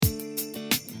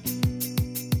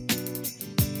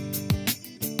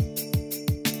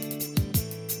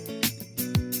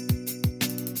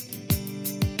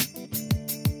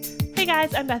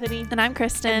guys, I'm Bethany. And I'm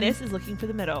Kristen. And this is Looking for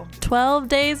the Middle. 12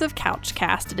 Days of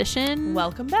Couchcast edition.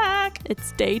 Welcome back.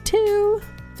 It's day 2.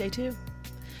 Day 2.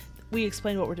 We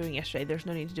explained what we're doing yesterday. There's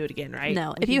no need to do it again, right?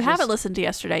 No, if you haven't listened to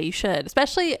yesterday, you should.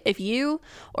 Especially if you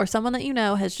or someone that you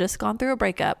know has just gone through a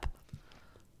breakup.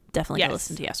 Definitely go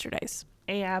listen to yesterday's.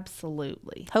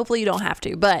 Absolutely. Hopefully you don't have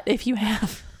to, but if you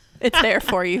have, it's there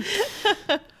for you.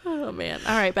 Oh, man.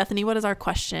 All right, Bethany, what is our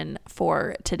question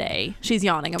for today? She's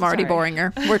yawning. I'm already boring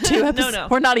her. We're 2 episodes. No.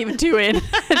 We're not even 2 in.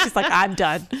 She's like, I'm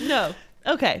done. No.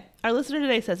 Okay. Our listener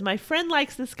today says, my friend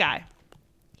likes this guy.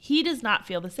 He does not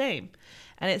feel the same.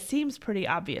 And it seems pretty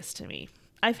obvious to me.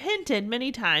 I've hinted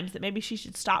many times that maybe she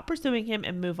should stop pursuing him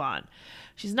and move on.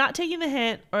 She's not taking the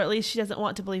hint, or at least she doesn't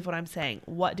want to believe what I'm saying.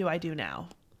 What do I do now?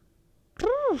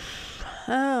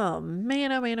 Oh,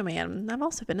 man, oh, man, oh, man. I've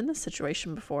also been in this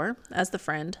situation before as the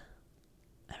friend.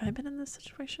 Have I been in this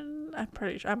situation? I'm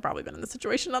pretty sure I've probably been in this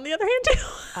situation on the other hand, too.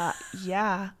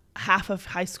 Yeah. Half of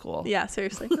high school. Yeah,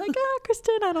 seriously. Like,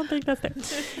 Kristen, I don't think that's there.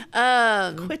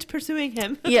 Quit pursuing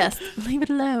him. Yes, leave it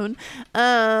alone.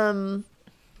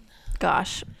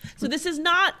 Gosh. So this is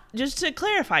not, just to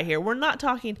clarify here, we're not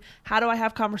talking, how do I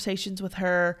have conversations with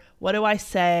her? What do I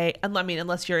say? And I mean,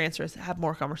 unless your answer is have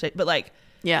more conversation. But like,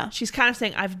 yeah, she's kind of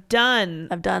saying, I've done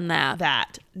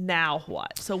that. Now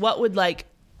what? So what would like,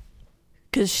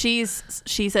 because she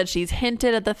said she's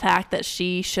hinted at the fact that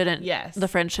she shouldn't, yes, the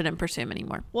friend shouldn't pursue him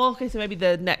anymore. Well, okay, so maybe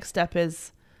the next step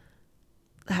is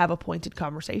have a pointed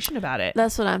conversation about it.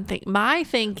 That's what I'm thinking. My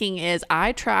thinking is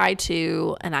I try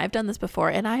to, and I've done this before,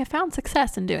 and I have found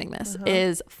success in doing this,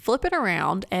 is flip it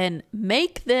around and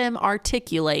make them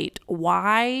articulate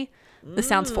why. This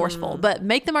sounds forceful, but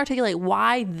make them articulate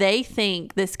why they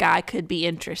think this guy could be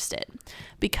interested.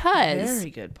 Because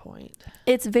very good point.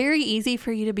 It's very easy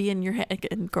for you to be in your head,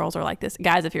 and girls are like this.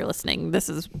 Guys, if you're listening, this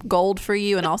is gold for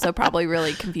you and also probably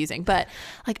really confusing. But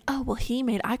like, oh, well, he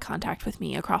made eye contact with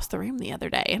me across the room the other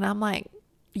day. And I'm like,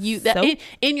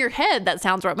 in your head, that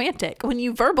sounds romantic. When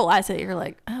you verbalize it, you're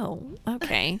like, oh,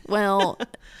 okay. Well,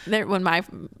 when my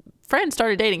friend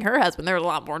started dating her husband, there was a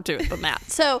lot more to it than that.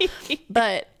 So,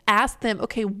 but ask them,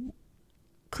 okay,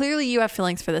 clearly you have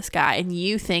feelings for this guy and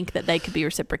you think that they could be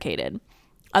reciprocated.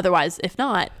 Otherwise, if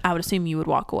not, I would assume you would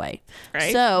walk away.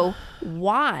 Right. So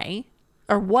why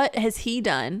or what has he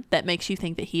done that makes you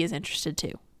think that he is interested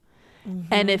too?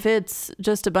 Mm-hmm. And if it's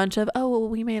just a bunch of, oh, well,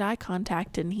 we made eye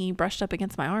contact and he brushed up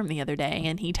against my arm the other day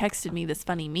and he texted me this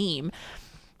funny meme.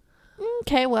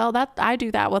 Okay, well, I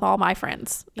do that with all my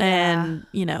friends. Yeah.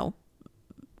 And,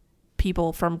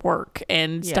 people from work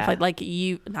and stuff like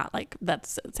you, not like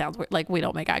it sounds weird, like we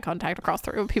don't make eye contact across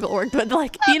the room with people at work, but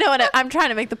like, what I'm trying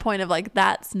to make the point of, like,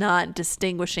 that's not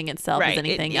distinguishing itself as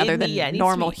anything other than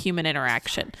normal human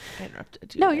interaction. I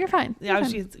interrupted you. No, you're fine. I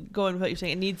was just going with what you're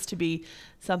saying. It needs to be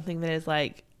something that is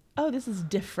like, oh, this is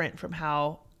different from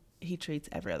how he treats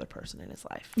every other person in his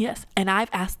life. Yes. And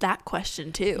I've asked that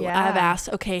question too. Yeah. I've asked,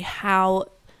 okay, how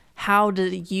do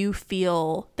you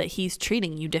feel that he's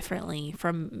treating you differently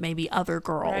from maybe other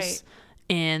girls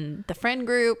in the friend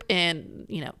group, in,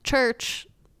 church,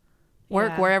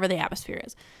 work, wherever the atmosphere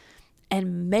is,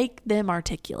 and make them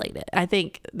articulate it. I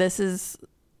think this is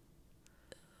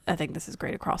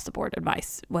great across the board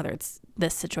advice, whether it's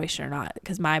this situation or not,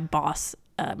 because my boss,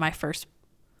 my first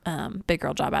big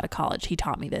girl job out of college, he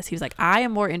taught me this. He was like, I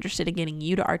am more interested in getting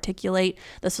you to articulate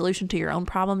the solution to your own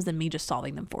problems than me just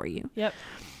solving them for you. Yep.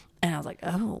 And I was like,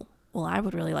 oh, well, I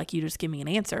would really like you to just give me an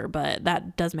answer, but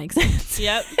that does make sense.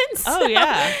 Yep. So oh,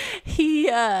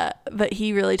 yeah. But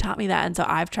he really taught me that. And so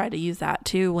I've tried to use that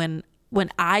too when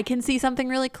I can see something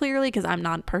really clearly, because I'm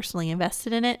not personally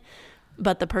invested in it,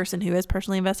 but the person who is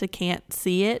personally invested can't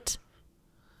see it.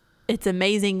 It's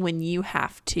amazing when you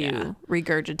have to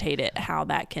regurgitate it, how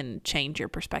that can change your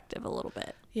perspective a little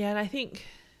bit. Yeah. And I think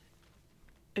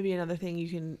maybe another thing you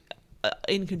can,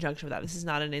 in conjunction with that, this is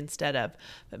not an instead of,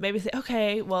 but maybe say,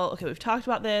 okay, we've talked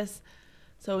about this,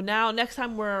 so now next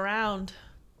time we're around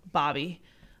Bobby,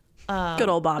 good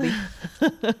old Bobby,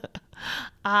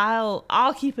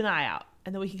 I'll keep an eye out,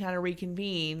 and then we can kind of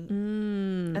reconvene,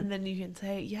 and then you can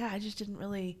say, I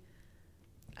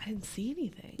didn't see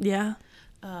anything.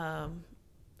 I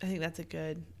think that's a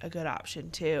good option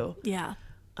too.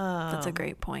 That's a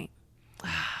great point.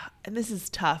 And this is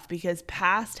tough, because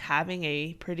past having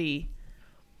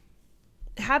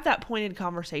have that pointed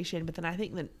conversation, but then I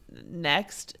think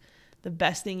the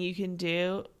best thing you can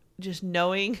do, just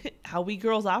knowing how we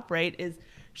girls operate, is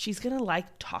she's going to like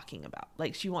talking about,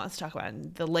 like, she wants to talk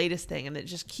about the latest thing, and it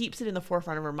just keeps it in the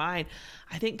forefront of her mind.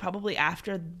 I think probably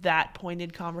after that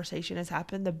pointed conversation has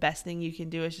happened, the best thing you can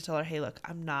do is just tell her, hey, look,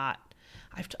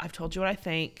 I've told you what I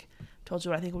think, told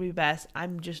you what I think will be best.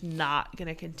 I'm just not going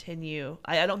to continue.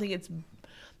 I don't think it's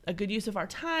a good use of our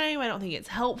time. I don't think it's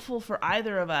helpful for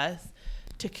either of us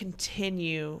to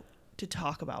continue to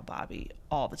talk about Bobby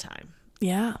all the time.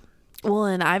 Yeah. Well,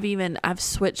 and I've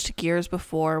switched gears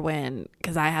before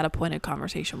because I had a pointed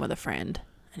conversation with a friend,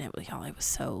 and it was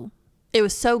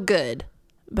so good,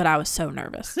 but I was so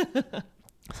nervous.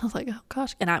 So I was like, oh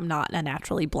gosh. And I'm not a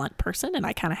naturally blunt person, and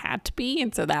I kind of had to be.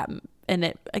 And so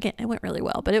it went really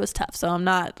well, but it was tough. So I'm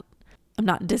not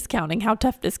discounting how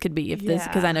tough this could be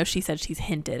because I know she said she's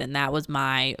hinted, and that was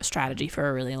my strategy for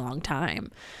a really long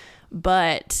time.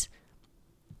 But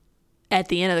at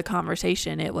the end of the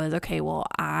conversation, it was, okay, well,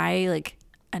 I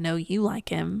know you like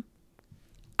him.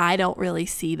 I don't really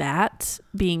see that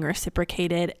being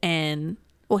reciprocated. And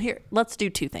well, here, let's do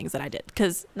two things that I did.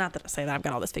 Because not that I say that I've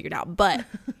got all this figured out, but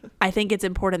I think it's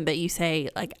important that you say,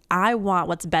 like, I want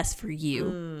what's best for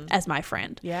you as my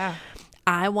friend. Yeah.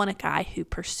 I want a guy who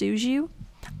pursues you.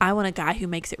 I want a guy who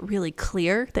makes it really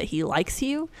clear that he likes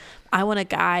you. I want a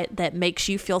guy that makes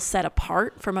you feel set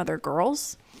apart from other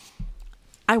girls.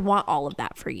 I want all of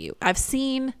that for you. I've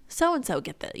seen so-and-so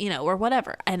get the, or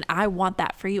whatever. And I want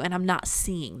that for you. And I'm not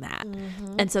seeing that.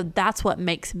 Mm-hmm. And so that's what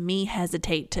makes me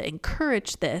hesitate to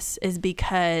encourage this, is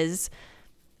because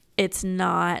it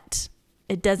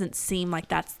doesn't seem like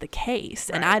that's the case.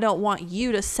 Right. And I don't want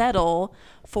you to settle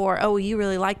for, oh, you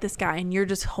really like this guy, and you're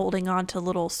just holding on to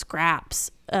little scraps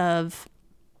of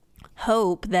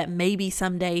hope that maybe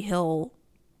someday he'll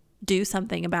do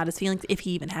something about his feelings, if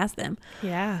he even has them.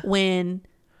 Yeah. When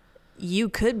you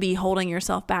could be holding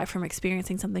yourself back from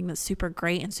experiencing something that's super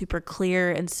great and super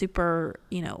clear and super,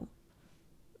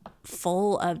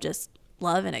 full of just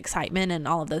love and excitement and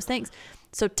all of those things.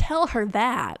 So tell her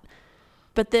that.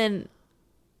 But then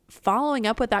following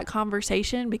up with that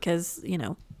conversation, because,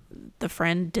 the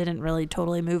friend didn't really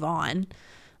totally move on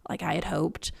like I had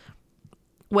hoped.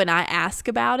 When I ask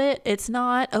about it, it's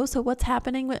not, oh, so what's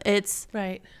happening? It's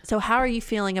right. So how are you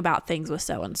feeling about things with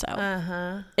so-and-so?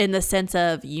 Uh-huh. In the sense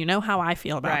of, how I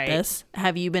feel about this.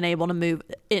 Have you been able to move,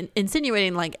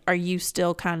 insinuating, like, are you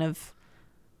still kind of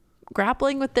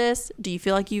grappling with this? Do you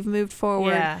feel like you've moved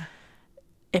forward? Yeah.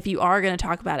 If you are going to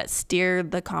talk about it, steer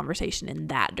the conversation in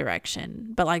that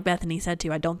direction. But like Bethany said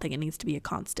too, I don't think it needs to be a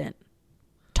constant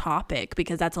topic,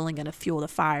 because that's only going to fuel the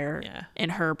fire in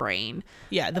her brain.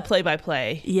 Yeah, the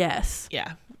play-by-play. Yes.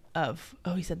 Yeah. Of,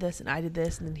 oh, he said this and I did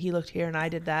this, and then he looked here and I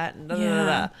did that, and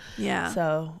Yeah.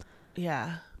 So,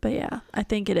 yeah. But yeah, I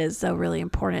think it is so really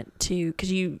important because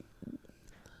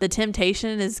the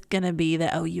temptation is going to be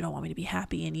that, oh, you don't want me to be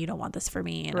happy and you don't want this for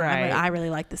me. And I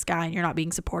really like this guy and you're not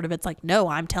being supportive. It's like, no,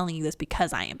 I'm telling you this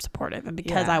because I am supportive and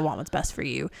because I want what's best for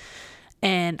you.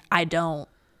 And I don't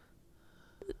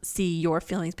see your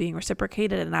feelings being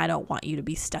reciprocated, and I don't want you to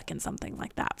be stuck in something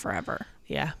like that forever.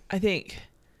 Yeah. I think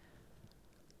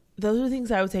those are the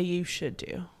things I would say you should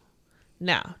do.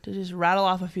 Now, to just rattle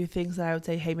off a few things that I would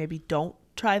say, hey, maybe don't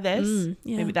try this.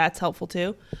 Maybe that's helpful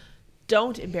too.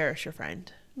 Don't embarrass your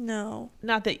friend. No.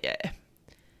 Not that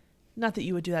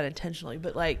you would do that intentionally,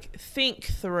 but like, think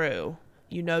through,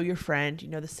 your friend,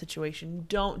 the situation.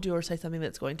 Don't do or say something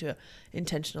that's going to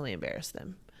intentionally embarrass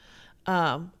them.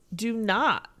 Do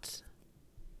not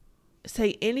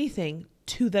say anything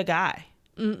to the guy.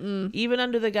 Even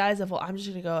under the guise of, well, I'm just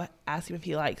going to go ask him if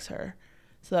he likes her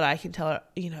so that I can tell her,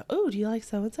 oh, do you like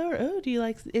so-and-so? Or, oh, do you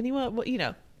like anyone?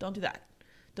 Well, don't do that.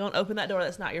 Don't open that door.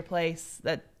 That's not your place.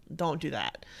 Don't do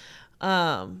that.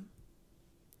 And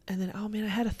then, oh man, I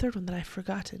had a third one that I've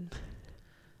forgotten.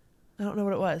 I don't know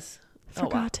what it was.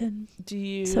 Forgotten. Oh, wow. Do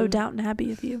you? So Downton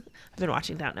Abbey of you. I've been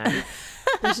watching Downton Abbey.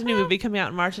 There's a new movie coming out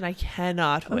in March, and I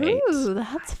cannot wait. Ooh,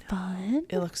 that's fun.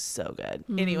 It looks so good.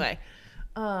 Anyway,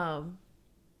 do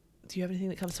you have anything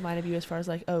that comes to mind of you as far as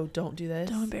like, oh, don't do this?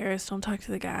 Don't embarrass. Don't talk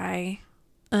to the guy.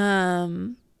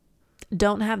 Don't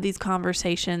have these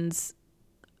conversations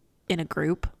in a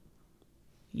group.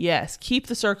 Yes. Keep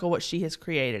the circle what she has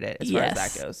created it as far as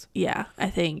that goes. Yeah. I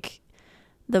think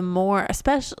the more,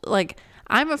 especially, like,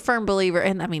 I'm a firm believer,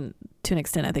 and I mean, to an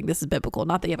extent, I think this is biblical.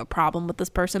 Not that you have a problem with this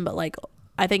person, but like,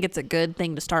 I think it's a good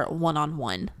thing to start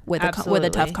one-on-one with a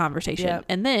tough conversation. Yep.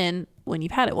 And then when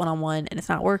you've had it one-on-one and it's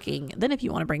not working, then if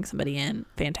you want to bring somebody in,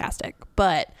 fantastic.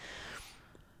 But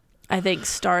I think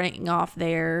starting off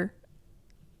there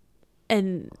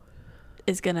and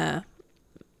is going to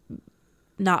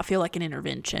not feel like an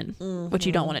intervention, which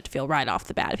you don't want it to feel right off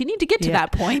the bat. If you need to get to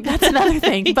that point, that's another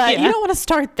thing, but you don't want to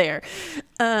start there.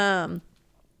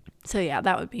 So yeah,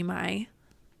 that would be my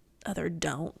other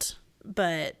don't.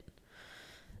 But,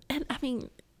 and I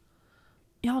mean,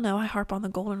 y'all know I harp on the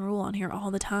golden rule on here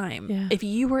all the time. Yeah. If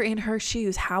you were in her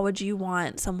shoes, how would you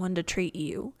want someone to treat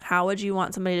you? How would you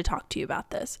want somebody to talk to you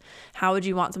about this? How would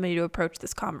you want somebody to approach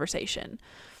this conversation?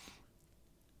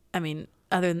 I mean,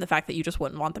 other than the fact that you just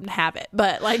wouldn't want them to have it,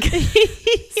 but like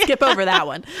skip over that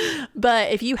one.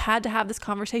 But if you had to have this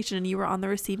conversation and you were on the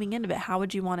receiving end of it, how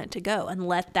would you want it to go? And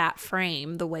let that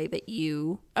frame the way that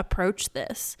you approach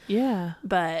this. Yeah.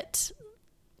 But,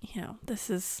 you know, this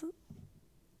is,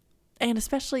 and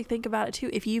especially think about it too,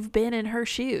 if you've been in her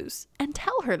shoes, and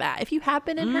tell her that. If you have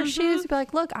been in her shoes, be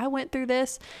like, look, I went through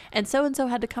this and so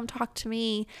had to come talk to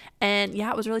me. And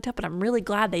yeah, it was really tough, but I'm really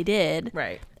glad they did.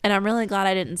 Right. And I'm really glad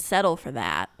I didn't settle for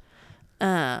that.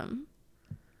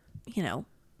 You know,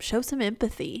 show some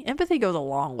empathy. Empathy goes a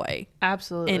long way.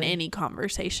 Absolutely. In any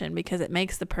conversation, because it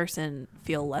makes the person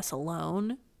feel less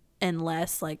alone and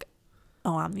less like,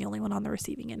 oh, I'm the only one on the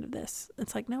receiving end of this.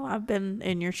 It's like, no, I've been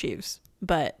in your shoes.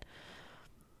 But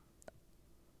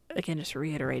again, just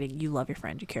reiterating, you love your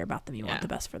friend, you care about them, you want the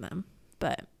best for them.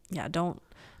 But yeah, don't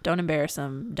embarrass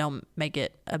them. Don't make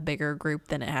it a bigger group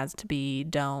than it has to be.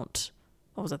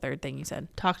 What was the third thing you said?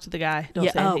 Talk to the guy.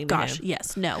 Don't say anything to him.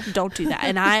 Yes. No, don't do that.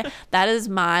 And that is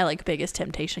my like biggest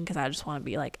temptation, because I just want to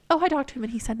be like, oh, I talked to him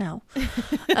and he said no.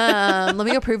 Let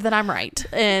me go prove that I'm right.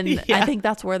 And I think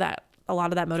that's where a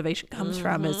lot of that motivation comes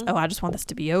from is, oh, I just want this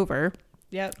to be over.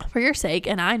 Yep. For your sake.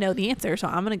 And I know the answer, so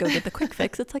I'm going to go get the quick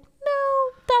fix. It's like,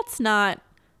 no, that's not.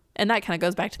 And that kind of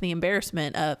goes back to the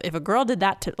embarrassment of, if a girl did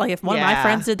that to, like, if one of my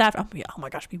friends did that, I'd be, oh my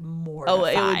gosh, I'd be mortified. Oh,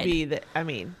 it would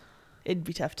be it'd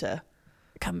be tough to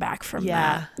come back from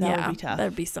that. That would be tough.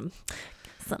 There'd be some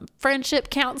friendship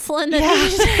counseling that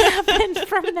needs to happen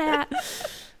from that.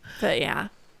 But yeah,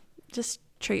 just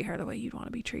treat her the way you'd want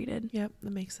to be treated. Yep,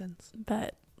 that makes sense.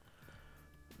 But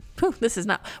this is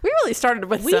not. We really started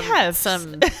with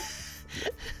some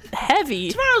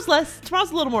heavy. Tomorrow's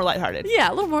a little more lighthearted.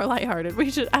 Yeah, a little more lighthearted.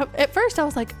 We should. At first, I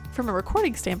was like, from a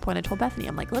recording standpoint, I told Bethany,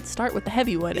 I'm like, let's start with the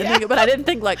heavy one. And but I didn't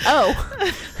think like,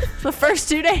 the first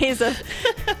 2 days of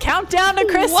countdown to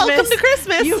Christmas. Welcome to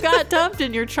Christmas. You got dumped,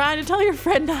 and you're trying to tell your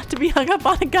friend not to be hung up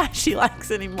on a guy she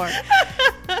likes anymore.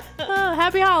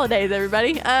 Happy holidays,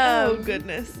 everybody. Oh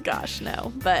goodness. Gosh,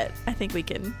 no. But I think we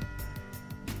can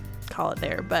call it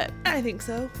there. But I think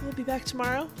so. We'll be back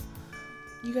tomorrow.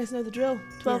 You guys know the drill.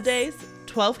 12 days,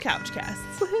 12 couch casts.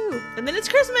 Woohoo. And then it's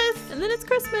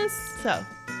Christmas. So,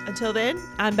 until then,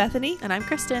 I'm Bethany. And I'm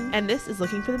Kristen. And this is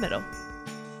Looking for the Middle.